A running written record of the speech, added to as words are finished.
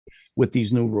with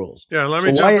these new rules. Yeah, let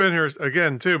me jump in here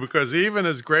again, too, because even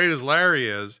as great as Larry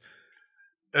is,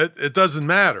 it doesn't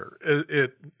matter.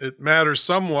 It matters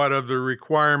somewhat of the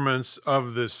requirements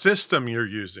of the system you're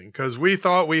using, because we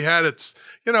thought we had it,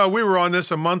 we were on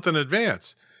this a month in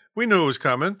advance. We knew it was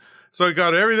coming. So it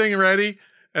got everything ready,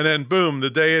 and then boom, the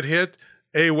day it hit,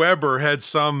 AWeber had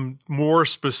some more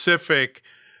specific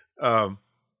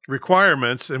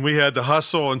requirements, and we had to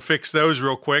hustle and fix those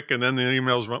real quick, and then the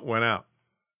emails went out.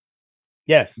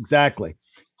 Yes, exactly.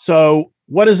 So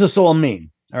what does this all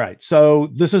mean? All right. So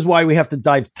this is why we have to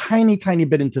dive tiny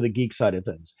bit into the geek side of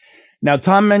things. Now,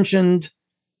 Tom mentioned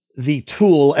the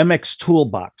tool,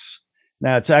 MXToolBox.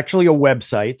 Now, it's actually a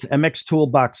website,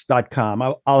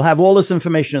 MXToolBox.com. I'll have all this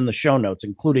information in the show notes,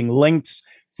 including links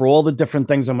for all the different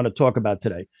things I'm going to talk about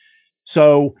today.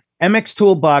 So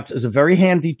MXToolBox is a very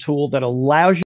handy tool that allows you